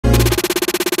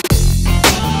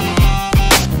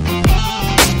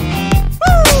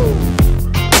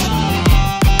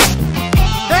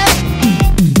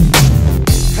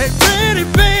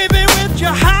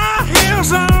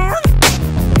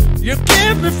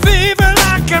fever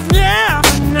like I've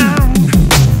never known.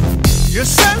 You're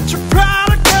such a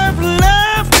product of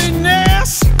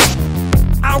loveliness.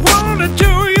 I wanna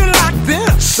do you like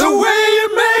this. The way you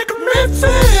make me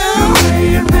feel, the way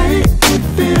you make me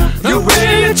feel, the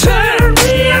way you